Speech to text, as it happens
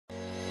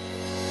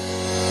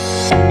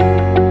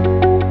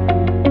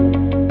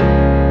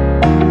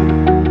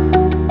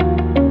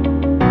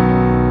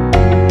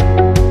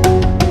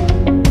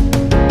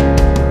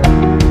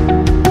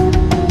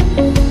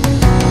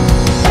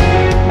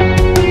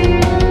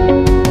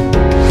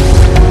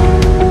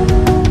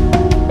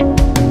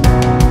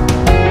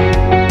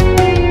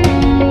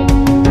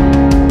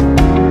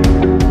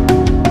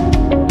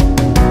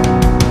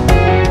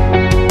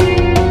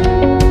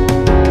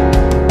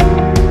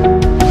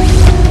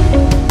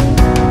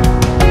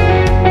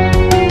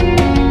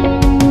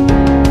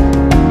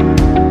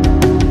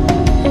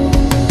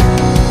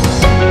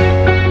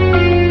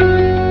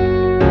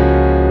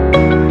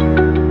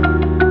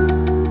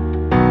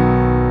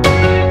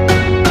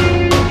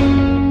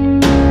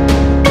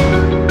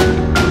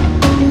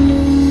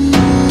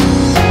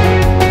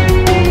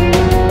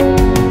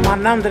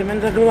नाम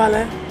धर्मेंद्र अग्रवाल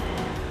है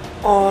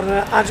और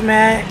आज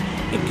मैं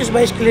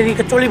 21-22 किलो की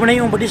कचौड़ी बनाई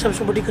हूँ, बड़ी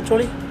सबसे बड़ी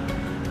कचौड़ी।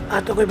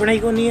 आज तो कोई बनाई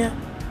को नहीं है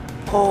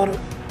और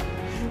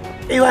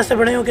ये वास्ते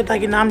बनाई हूँ कि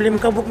ताकि नाम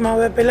लिम्का बुक में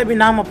आवे। पहले भी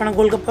नाम अपना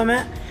गोलगप्पा में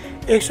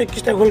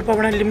 121 गोलगप्पा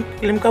बना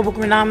लिम्का बुक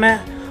में नाम है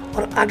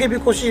और आगे भी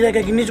कोशिश है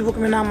कि गिनीज बुक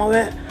में नाम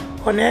आवे।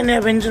 और नए नए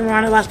व्यंजन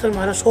बनाने वास्ते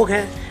हमारा शौक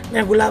है।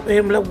 नया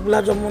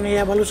गुलाब जामुन है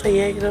या बालूशाही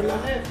है,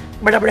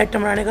 बड़ा बड़ा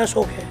आइटम बनाने का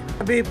शौक है।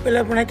 अभी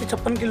पहले बनाई थी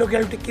 56 किलो की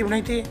आलू टिक्की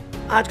बनाई थी।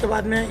 आज के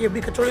बाद में ये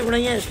भी कचौड़ी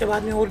बनाई है, इसके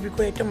बाद में और भी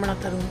कोई आइटम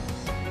बनाता रहूँ।